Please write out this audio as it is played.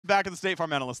back to the State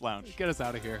Farm Analyst Lounge. Get us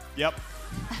out of here. Yep.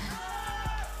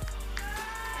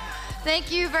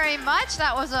 Thank you very much.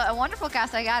 That was a wonderful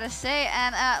cast, I gotta say.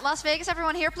 And Las Vegas,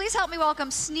 everyone here, please help me welcome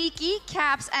Sneaky,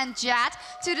 Caps, and Jat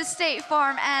to the State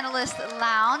Farm Analyst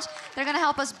Lounge. They're gonna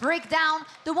help us break down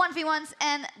the 1v1s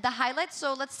and the highlights,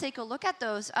 so let's take a look at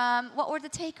those. What were the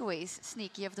takeaways,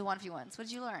 Sneaky, of the 1v1s? What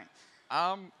did you learn?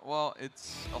 Well,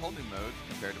 it's a whole new mode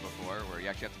compared to before, where you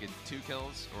actually have to get 2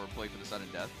 kills or play for the sudden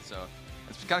death. So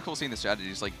it's kind of cool seeing the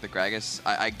strategies. Like the Gragas,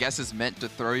 I guess is meant to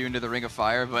throw you into the ring of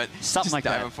fire, but something just like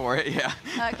that. diving for it, yeah.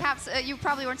 Caps, you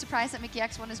probably weren't surprised that Mickey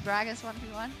X won his Gragas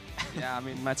 1v1? Yeah, I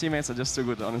mean, my teammates are just too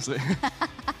good, honestly.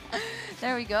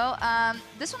 There we go.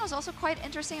 This one was also quite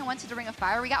interesting and went to the Ring of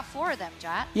Fire. We got 4 of them,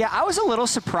 Jat. Yeah, I was a little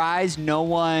surprised no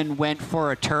one went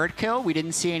for a turret kill. We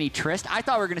didn't see any Trist. I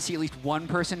thought we were going to see at least one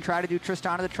person try to do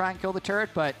Tristana to try and kill the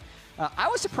turret, but I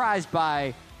was surprised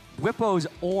by Whippo's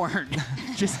Ornn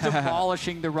just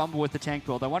demolishing the Rumble with the tank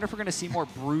build. I wonder if we're going to see more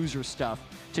Bruiser stuff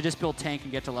to just build tank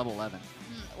and get to level 11.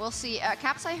 We'll see.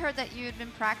 Caps, I heard that you had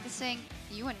been practicing,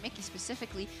 you and Mickey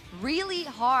specifically, really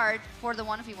hard for the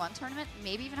 1v1 tournament,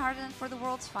 maybe even harder than for the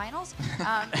World's Finals.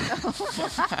 Well,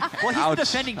 he's the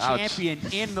defending champion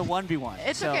in the 1v1.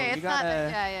 It's so okay. It's not.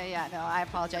 Yeah. No, I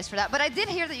apologize for that. But I did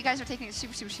hear that you guys are taking it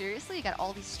super, super seriously. You got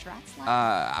all these strats lined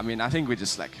up. I mean, I think we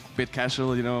just like a bit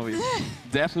casual, you know. We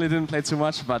definitely didn't play too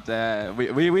much, but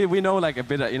we know like a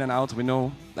bit of in and out. We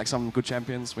know like some good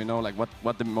champions. We know like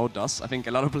what the mode does. I think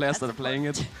a lot of players that are playing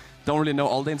it don't really know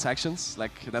all the interactions.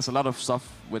 Like there's a lot of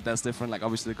stuff that's different, like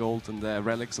obviously the gold and the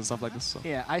relics and stuff like this. So.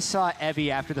 Yeah, I saw Evie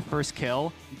after the first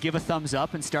kill give a thumbs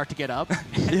up and start to get up.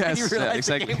 Yes, he realized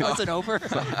exactly. the game wasn't over.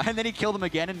 And then he killed him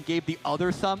again and gave the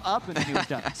other thumb up, and then he was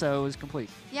done. So it was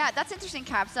complete. Yeah, that's interesting,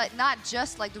 Caps. That not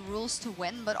just like the rules to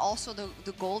win, but also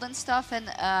the gold and stuff. And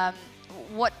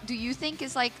what do you think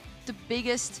is like the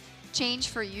biggest change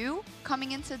for you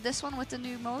coming into this one with the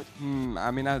new mode? I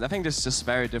mean, I think this is just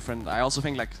very different. I also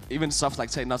think like even stuff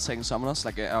like not taking summoners,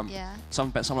 like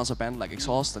some summoners are banned, like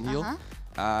exhaust and heal,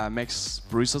 makes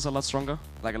bruisers a lot stronger.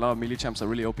 Like a lot of melee champs are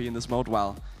really OP in this mode,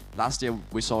 while last year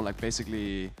we saw like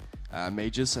basically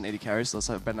mages and AD carries that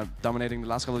have been dominating the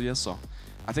last couple of years. So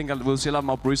I think we'll see a lot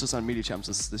more bruisers and melee champs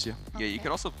this year. Yeah, you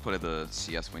could also put the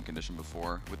CS win condition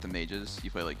before with the mages.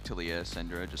 You play like Tilia,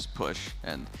 Syndra, just push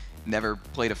and never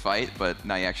played a fight, but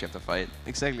now you actually have to fight.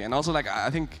 Exactly, and also like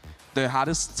I think the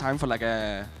hardest time for like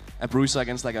a bruiser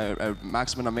against like a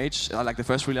marksman or mage are like the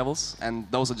first 3 levels, and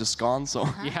those are just gone, so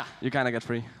yeah, you kind of get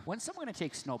free. When's someone going to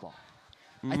take Snowball?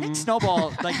 I think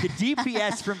Snowball, like the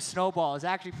DPS from Snowball is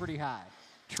actually pretty high.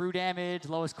 True damage,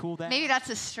 lowest cooldown. Maybe that's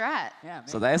a strat. Yeah,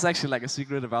 maybe. So that is actually like a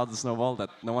secret about the Snowball that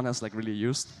no one has like really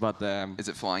used, but is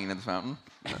it flying into the fountain?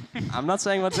 I'm not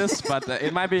saying what this, but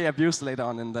it might be abused later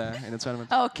on in the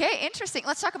tournament. Okay, interesting.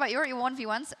 Let's talk about your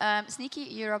 1v1s. Sneaky,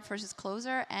 you're up versus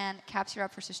Closer, and Caps, you're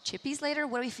up versus Chippies later.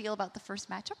 What do we feel about the first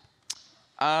matchup?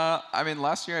 I mean,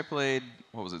 last year I played,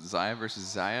 what was it, Xayah versus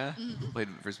Xayah? Played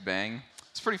versus Bang.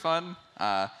 It's pretty fun.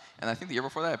 And I think the year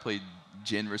before that I played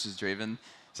Jhin versus Draven.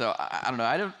 So I don't know.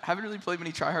 I haven't really played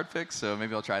many try-hard picks, so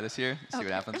maybe I'll try this year, see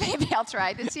what happens. Maybe I'll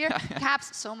try this year.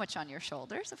 Caps, so much on your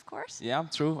shoulders, of course. Yeah,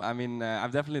 true. I mean,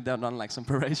 I've definitely done like some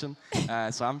preparation,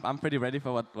 so I'm pretty ready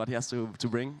for what he has to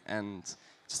bring, and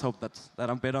just hope that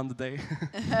I'm better on the day.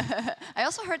 I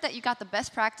also heard that you got the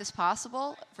best practice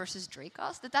possible versus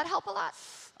Dracos. Did that help a lot?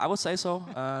 I would say so.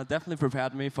 Definitely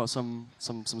prepared me for some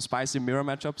spicy mirror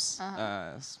matchups.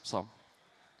 So.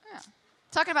 Yeah.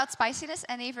 Talking about spiciness,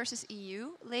 NA versus EU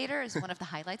later is one of the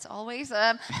highlights always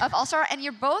of All-Star. And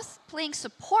you're both playing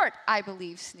support, I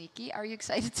believe, Sneaky. Are you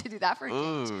excited to do that for a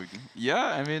change? Yeah,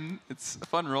 I mean, it's a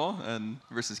fun role, and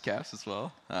versus Caps as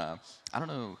well. I don't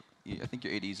know. I think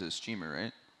your AD is a streamer,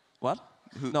 right? What?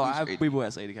 No, I have Weibo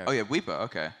as AD carry. Oh, yeah, Weibo,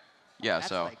 okay. Yeah, that's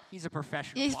so. Like, he's a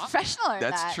professional. Yeah, he's a professional in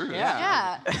That's that. true.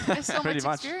 Yeah. There's so much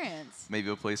much experience. Maybe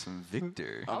we'll play some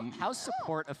Victor. How's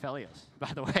support Aphelios,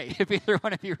 by the way, if either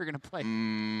one of you are going to play?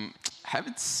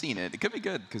 Haven't seen it. It could be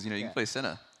good, because you can play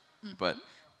Senna. But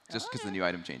just because the new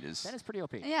item changes. That is pretty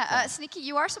OP. Yeah, Sneaky,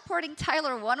 you are supporting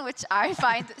Tyler 1, which I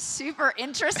find super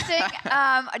interesting.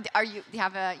 Are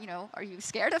you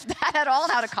scared of that at all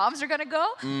and how the comms are going to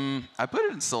go? I put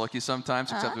it in solo queue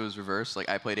sometimes, except it was reversed. Like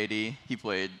I played AD, he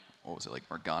played, what was it, like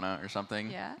Morgana or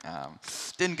something? Yeah.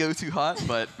 Didn't go too hot,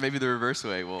 but maybe the reverse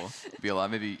way will be a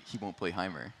lot. Maybe he won't play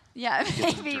Heimer. Yeah,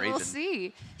 maybe we'll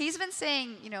see. He's been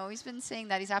saying,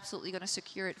 that he's absolutely going to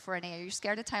secure it for NA. Are you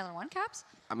scared of Tyler 1, Caps?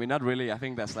 I mean, not really. I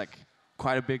think that's like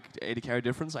quite a big AD carry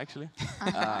difference, actually.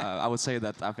 I would say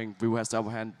that I think Weibo has the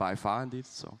upper hand by far, indeed.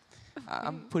 So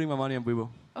I'm putting my money on Weibo.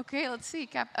 Okay, let's see.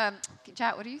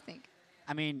 Chat, what do you think?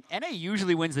 I mean, NA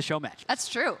usually wins the show match. That's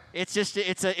true. It's just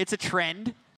it's a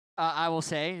trend. I will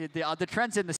say the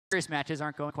trends in the serious matches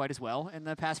aren't going quite as well in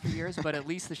the past few years, but at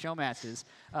least the show matches,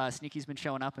 Sneaky's been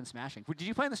showing up and smashing. Did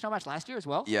you play in the snow match last year as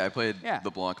well? Yeah, I played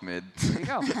the Blanc mid. There you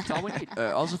go. That's all we need.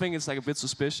 I also think it's like a bit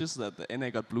suspicious that the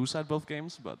NA got blue side both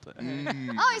games, but.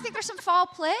 Oh, you think there's some foul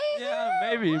play?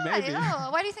 Yeah, maybe.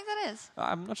 Why do you think that is?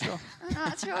 I'm not sure.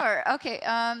 Not sure. Okay.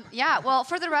 Yeah. Well,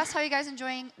 for the rest, how are you guys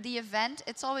enjoying the event?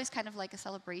 It's always kind of like a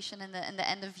celebration in the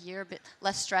end of year, a bit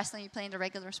less stress than you play in the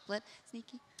regular split.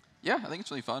 Sneaky. Yeah, I think it's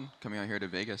really fun coming out here to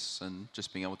Vegas and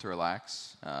just being able to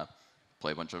relax,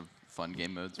 play a bunch of fun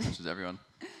game modes versus everyone.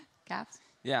 Caps?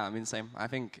 Yeah, I mean, same. I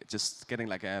think just getting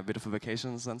like a bit of a vacation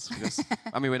in a sense, because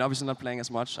I mean, we're obviously not playing as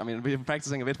much. I mean, we're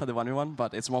practicing a bit for the 1v1,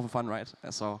 but it's more for fun, right?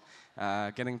 So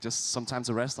getting just some time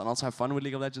to rest and also have fun with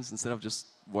League of Legends instead of just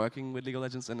working with League of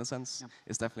Legends in a sense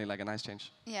is definitely like a nice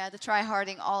change. Yeah, the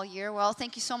try-harding all year. Well,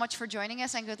 thank you so much for joining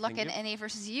us, and good luck in NA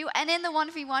versus you. And in the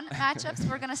 1v1 matchups,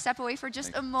 we're going to step away for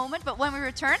just a moment, but when we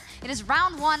return, it is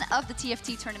round 1 of the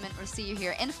TFT tournament. We'll see you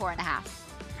here in 4.5.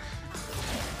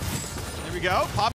 Here we go. Pop